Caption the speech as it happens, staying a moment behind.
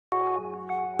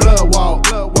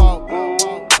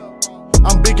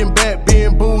sticking back,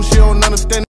 being boo, she don't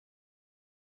understand.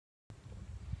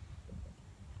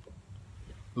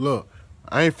 Look,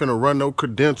 I ain't finna run no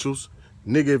credentials.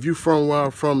 Nigga, if you from where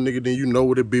I'm from, nigga, then you know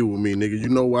what it be with me, nigga. You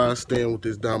know why I stand with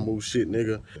this Damu shit,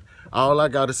 nigga. All I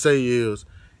gotta say is,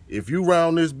 if you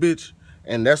round this bitch,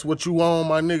 and that's what you on,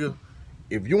 my nigga,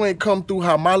 if you ain't come through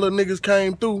how my little niggas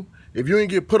came through, if you ain't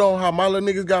get put on how my little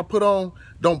niggas got put on,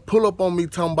 don't pull up on me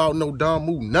talking about no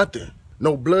Damu, nothing.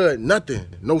 No blood, nothing.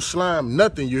 No slime,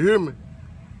 nothing, you hear me?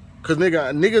 Cause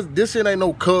niggas, this shit ain't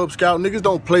no Cub Scout. Niggas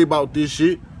don't play about this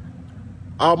shit.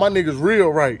 All my niggas real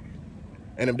right.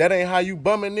 And if that ain't how you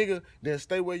bumming, nigga, then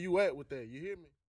stay where you at with that. You hear me?